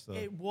 but what's the...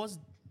 It was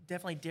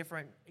definitely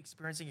different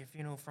experiencing a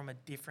funeral from a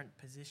different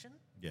position.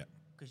 Yeah.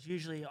 Because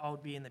usually I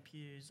would be in the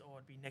pews or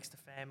I'd be next to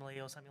family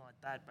or something like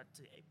that. But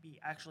to be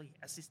actually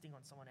assisting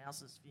on someone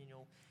else's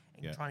funeral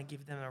and Yeah. trying to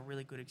give them a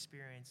really good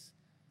experience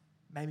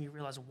made me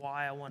realize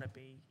why I want to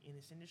be in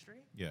this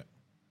industry. Yeah.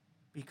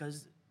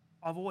 Because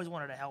I've always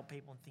wanted to help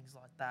people and things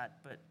like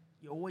that. But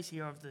you always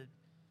hear of the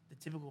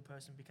typical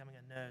person becoming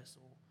a nurse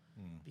or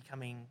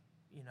becoming,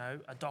 you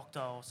know, a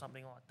doctor or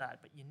something like that.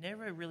 But you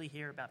never really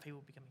hear about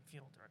people becoming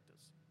funeral directors.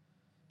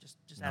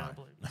 Just out of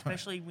the blue.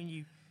 Especially when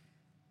you...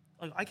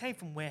 Like, I came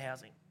from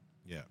warehousing.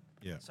 Yeah.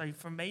 Yeah. So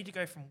for me to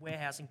go from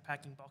warehousing,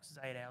 packing boxes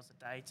 8 hours a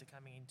day to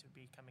coming into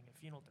becoming a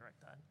funeral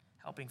director and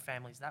helping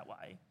families that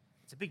way,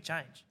 it's a big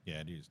change.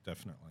 Yeah, it is,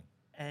 definitely.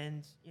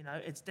 And, you know,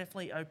 it's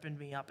definitely opened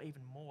me up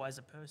even more as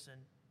a person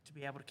to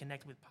be able to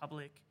connect with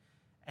public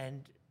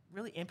and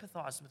really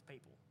empathise with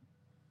people,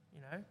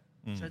 you know,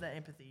 show that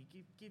empathy,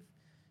 give,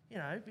 you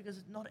know,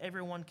 because not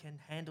everyone can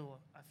handle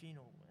a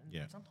funeral. And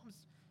Yeah. sometimes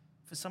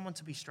for someone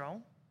to be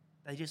strong,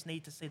 they just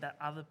need to see that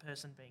other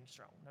person being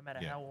strong, no matter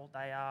Yeah. how old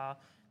they are,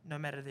 no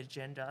matter their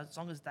gender. As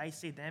long as they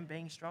see them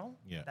being strong,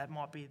 Yeah. that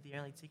might be the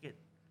only ticket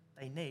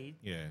they need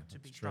Yeah, to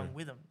be that's strong true.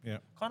 with them. Yeah.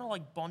 Kind of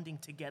like bonding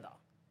together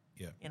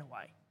Yeah. in a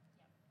way.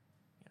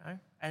 You know?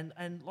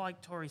 And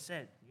like Tori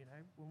said, you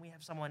know, when we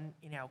have someone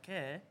in our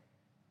care,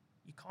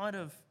 you kind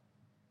of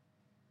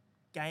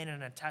gain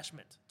an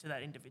attachment to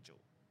that individual.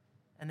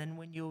 And then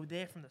when you're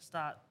there from the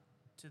start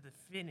to the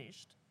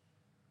finished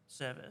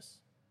service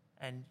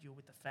and you're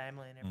with the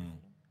family and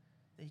everything,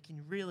 then you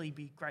can really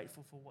be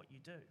grateful for what you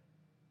do,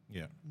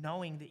 Yeah.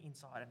 knowing the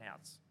inside and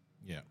outs.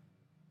 Yeah.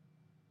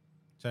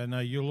 So, no,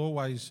 you'll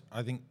always,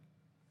 I think,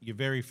 your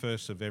very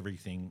first of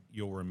everything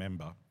you'll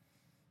remember.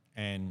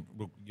 And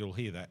look, you'll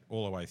hear that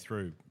all the way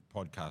through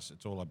podcasts.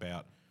 It's all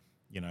about,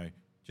 you know,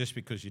 just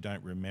because you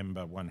don't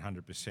remember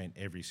 100%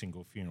 every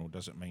single funeral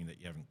doesn't mean that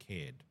you haven't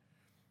cared.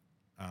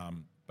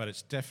 But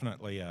it's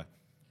definitely a,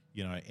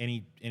 you know,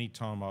 any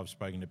time I've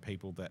spoken to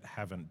people that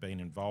haven't been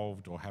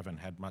involved or haven't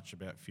had much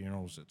about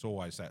funerals, it's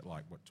always that,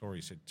 like what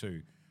Tori said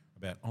too,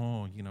 about,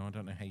 oh, you know, I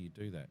don't know how you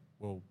do that.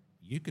 Well,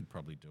 you could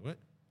probably do it.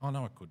 Oh,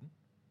 no, I couldn't.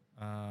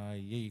 Yeah,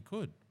 you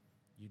could.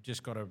 You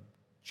just got to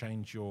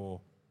change your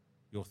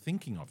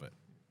thinking of it,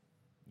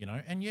 you know.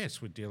 And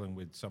yes, we're dealing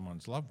with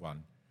someone's loved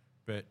one,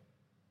 but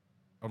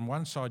on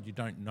one side you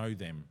don't know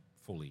them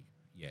fully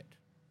yet.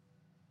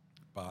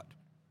 But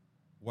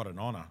what an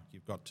honour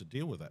you've got to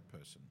deal with that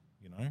person,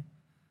 you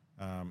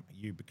know.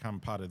 You become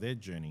part of their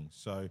journey.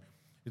 So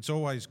it's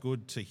always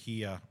good to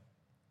hear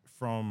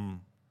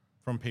from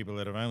people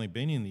that have only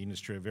been in the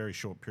industry a very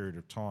short period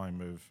of time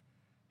of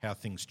how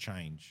things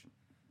change.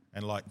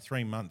 And like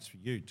 3 months for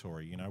you,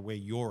 Tori, you know, where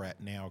you're at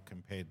now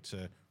compared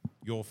to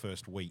your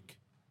first week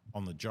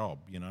on the job,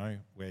 you know,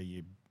 where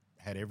you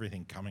had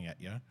everything coming at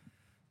you.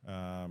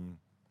 Yeah,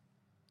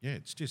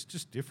 it's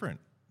just different.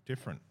 I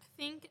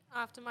think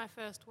after my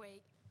first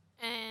week,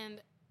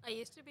 and I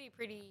used to be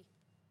pretty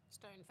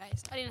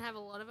stone-faced. I didn't have a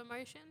lot of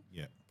emotion.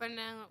 Yeah. But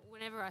now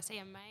whenever I see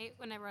a mate,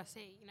 whenever I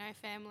see, you know,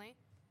 family,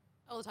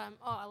 all the time,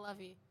 oh, I love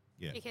you.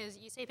 Yeah. Because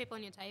you see people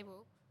on your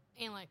table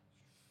and you're like,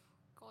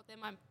 God, they're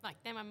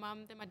my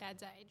mum, they're my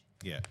dad's age.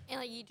 Yeah. And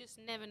like you just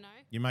never know.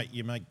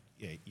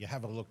 You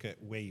have a look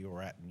at where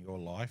you're at in your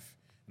life,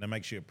 and it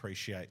makes you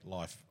appreciate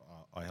life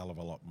a hell of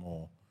a lot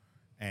more.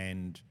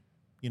 And,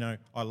 you know,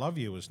 I love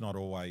you is not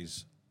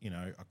always, you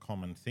know, a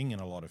common thing in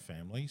a lot of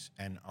families,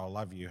 and I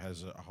love you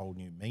has a whole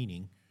new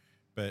meaning.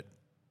 But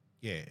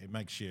yeah, it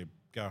makes you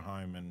go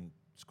home and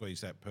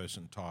squeeze that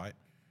person tight,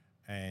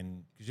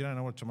 and because you don't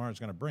know what tomorrow's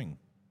going to bring,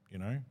 you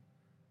know.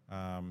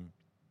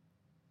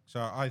 So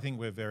I think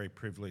we're very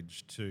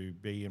privileged to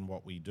be in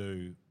what we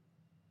do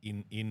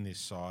in this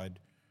side,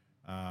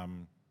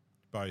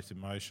 both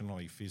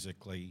emotionally,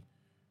 physically.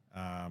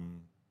 I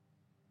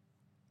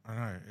don't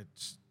know,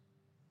 it's,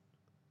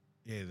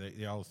 yeah,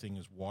 the old thing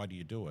is, why do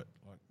you do it?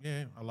 Like,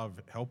 yeah, I love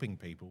helping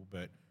people,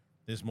 but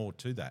there's more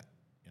to that,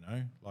 you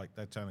know? Like,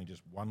 that's only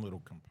just one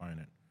little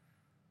component.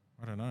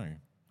 I don't know.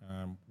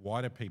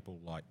 Why do people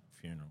like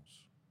funerals,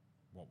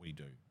 what we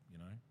do, you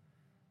know?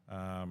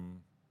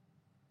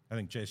 I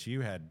think, Jess,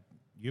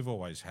 you've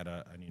always had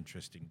an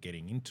interest in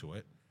getting into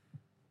it.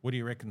 What do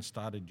you reckon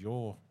started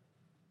your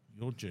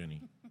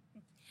journey?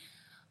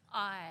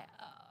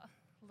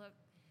 Look,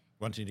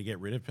 Wanting to get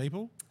rid of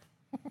people?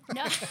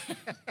 no,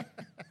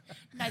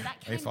 no, that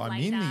came If I'm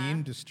later. in the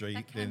industry,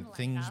 That came then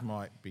things later.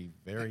 might be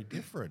very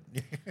different.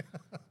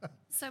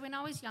 So when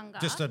I was younger,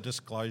 Just a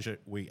disclosure,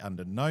 we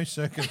under no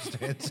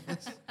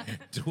circumstances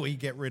do we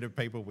get rid of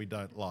people we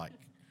don't like.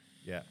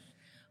 Yeah.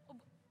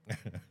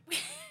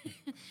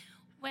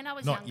 when I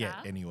was Not younger,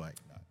 yet, anyway.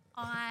 No.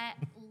 I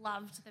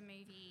loved the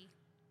movie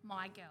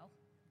My Girl.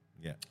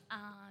 Yeah.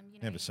 You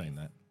know, Never seen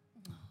that.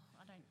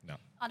 I don't. No.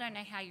 I don't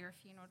know how you're a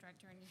funeral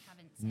director and you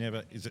haven't seen Never.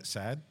 that movie. Is it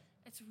sad?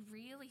 It's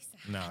really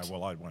sad. No,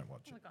 well, I won't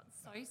watch Oh my it. god,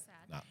 so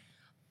sad. No.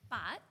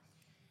 But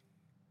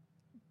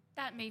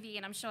that movie,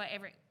 and I'm sure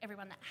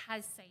everyone that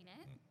has seen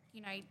it,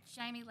 you know,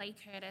 Jamie Lee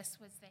Curtis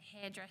was the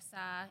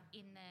hairdresser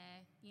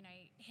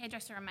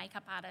hairdresser and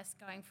makeup artist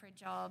going for a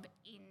job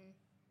in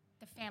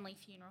the family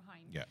funeral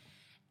home. Yeah.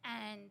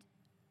 And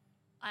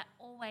I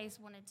always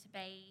wanted to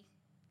be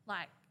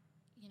like,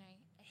 you know,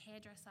 a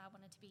hairdresser. I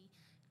wanted to be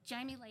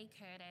Jamie Lee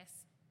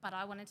Curtis, but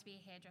I wanted to be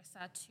a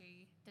hairdresser to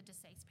the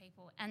deceased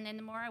people. And then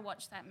the more I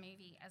watched that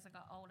movie as I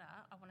got older,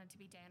 I wanted to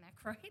be Dan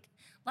Aykroyd.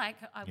 Like,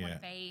 I want to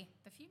be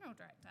the funeral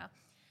director.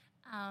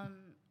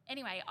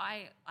 Anyway,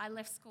 I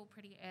left school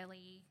pretty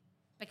early,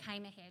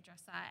 became a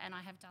hairdresser, and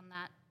I have done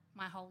that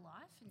my whole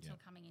life until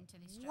coming into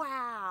this job.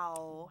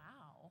 Wow.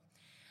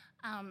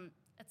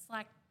 It's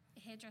like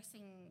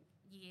hairdressing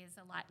years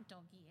are like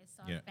dog years.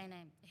 So Yeah. I've been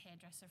a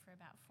hairdresser for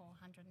about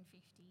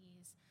 450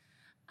 years.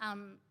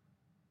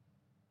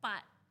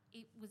 But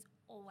it was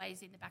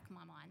always in the back of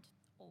my mind,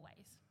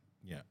 always.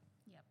 Yeah.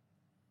 Yep.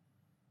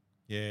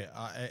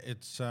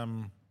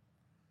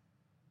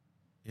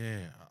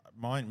 Yeah,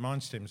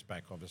 mine stems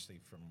back obviously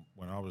from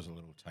when I was a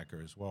little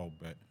tacker as well,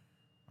 but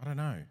I don't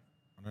know.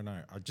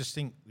 I just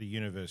think the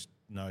universe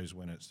knows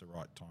when it's the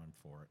right time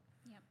for it.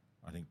 Yep.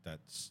 I think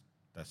that's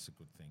a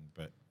good thing.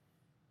 But,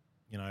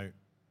 you know,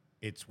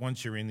 it's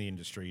once you're in the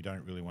industry, you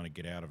don't really want to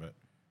get out of it.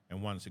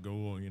 And once they go,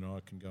 oh, you know,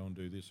 I can go and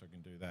do this, I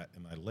can do that,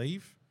 and they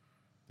leave,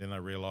 then they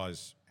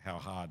realise how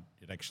hard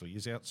it actually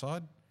is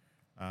outside,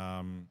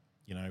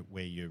 you know,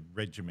 where you're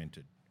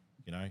regimented,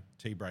 you know,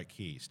 tea break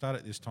here. Start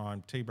at this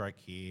time, tea break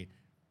here,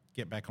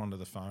 get back onto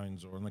the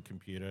phones or on the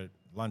computer,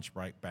 lunch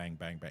break, bang,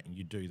 bang, bang, and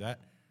you do that.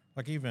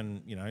 Like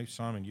even, you know,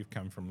 Simon, you've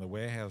come from the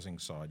warehousing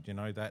side, you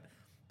know, that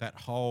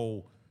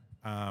whole,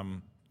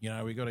 you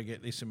know, we've got to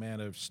get this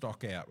amount of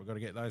stock out, we've got to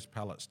get those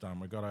pallets done,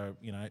 we've got to,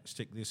 you know,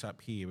 stick this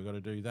up here, we've got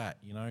to do that,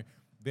 you know,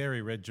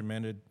 very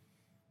regimented,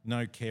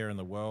 no care in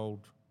the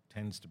world,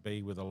 tends to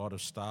be with a lot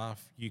of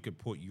staff. You could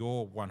put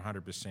your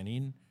 100%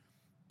 in,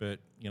 but,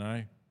 you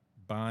know,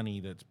 Barney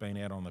that's been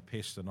out on the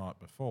piss the night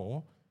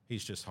before,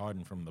 he's just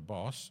hiding from the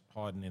boss,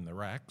 hiding in the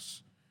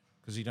racks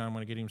because he don't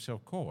want to get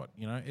himself caught.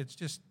 You know, it's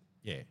just,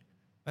 yeah,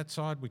 that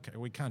side,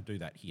 we can't do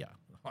that here.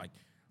 Like,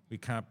 we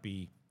can't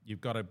be, you've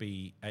got to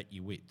be at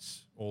your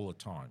wits all the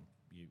time.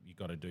 You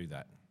got to do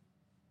that.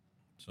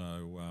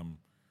 So,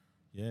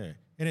 yeah.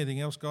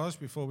 Anything else, guys,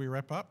 before we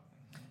wrap up?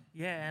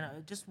 Yeah,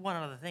 and just one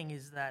other thing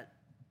is that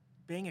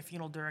being a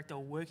funeral director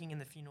or working in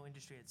the funeral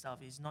industry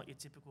itself is not your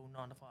typical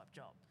 9-to-5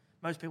 job.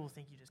 Most people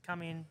think you just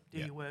come in, do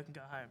your work, and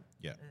go home.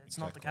 Yeah, It's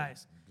not the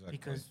case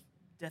because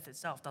death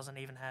itself doesn't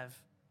even have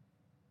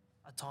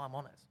a time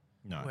on it.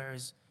 No.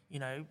 Whereas, you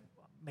know,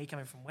 me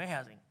coming from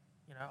warehousing,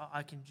 you know,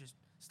 I can just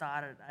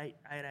start at 8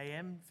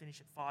 a.m.,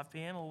 finish at 5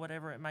 p.m. or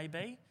whatever it may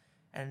be,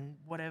 and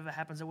whatever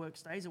happens at work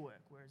stays at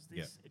work. Whereas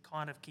this, it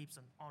kind of keeps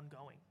them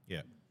ongoing.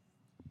 Yeah.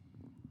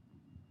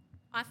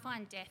 I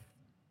find death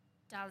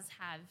does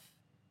have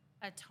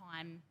a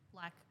time,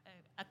 like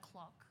a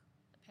clock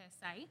per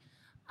se.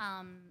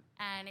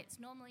 And it's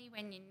normally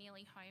when you're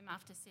nearly home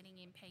after sitting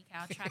in peak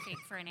hour traffic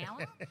for an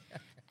hour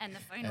and the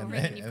phone will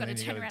ring and you've got to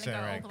turn around and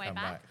go all the way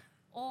back.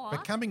 Or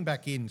But coming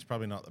back in is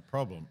probably not the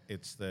problem.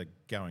 It's the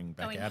going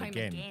back out home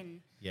again.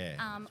 again.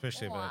 Yeah,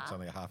 especially if or it's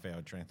only a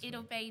half-hour transfer.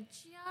 it'll be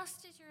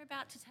just as you're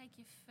about to take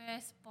your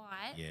first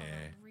bite of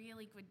a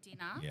really good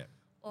dinner. Yeah.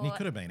 Or, And he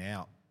could have been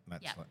out.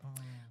 That's Yeah. like, oh,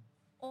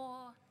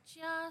 or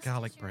just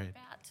Garlic as you're bread.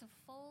 about to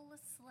fall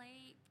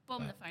asleep,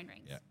 boom, the phone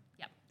rings. Yeah.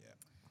 Yep. yeah.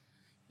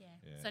 Yeah.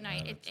 Yeah, So no, no,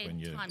 it that's when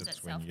you- times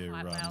that's when itself you,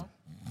 quite well.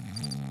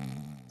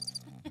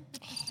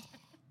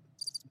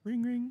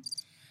 Ring, ring.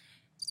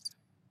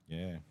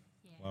 Yeah,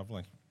 Yeah.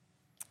 lovely.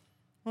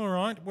 All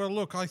right. Well,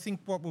 look, I think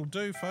what we'll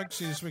do,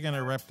 folks, is we're going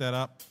to wrap that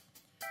up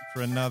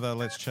for another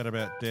Let's Chat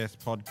About Death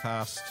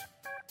podcast.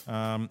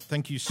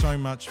 Thank you so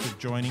much for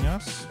joining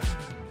us.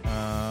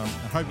 I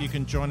hope you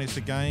can join us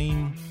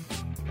again.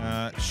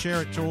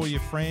 Share it to all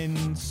your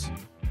friends.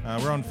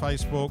 We're on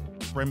Facebook,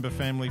 Bremba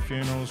Family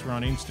Funerals. We're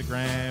on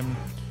Instagram.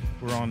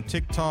 We're on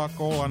TikTok,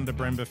 all under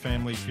Bremba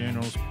Family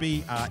Funerals,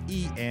 BREMBER.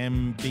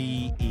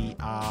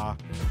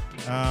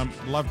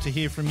 Love to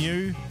hear from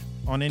you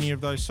on any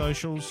of those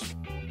socials.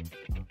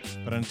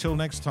 But until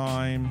next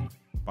time,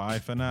 bye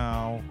for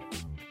now.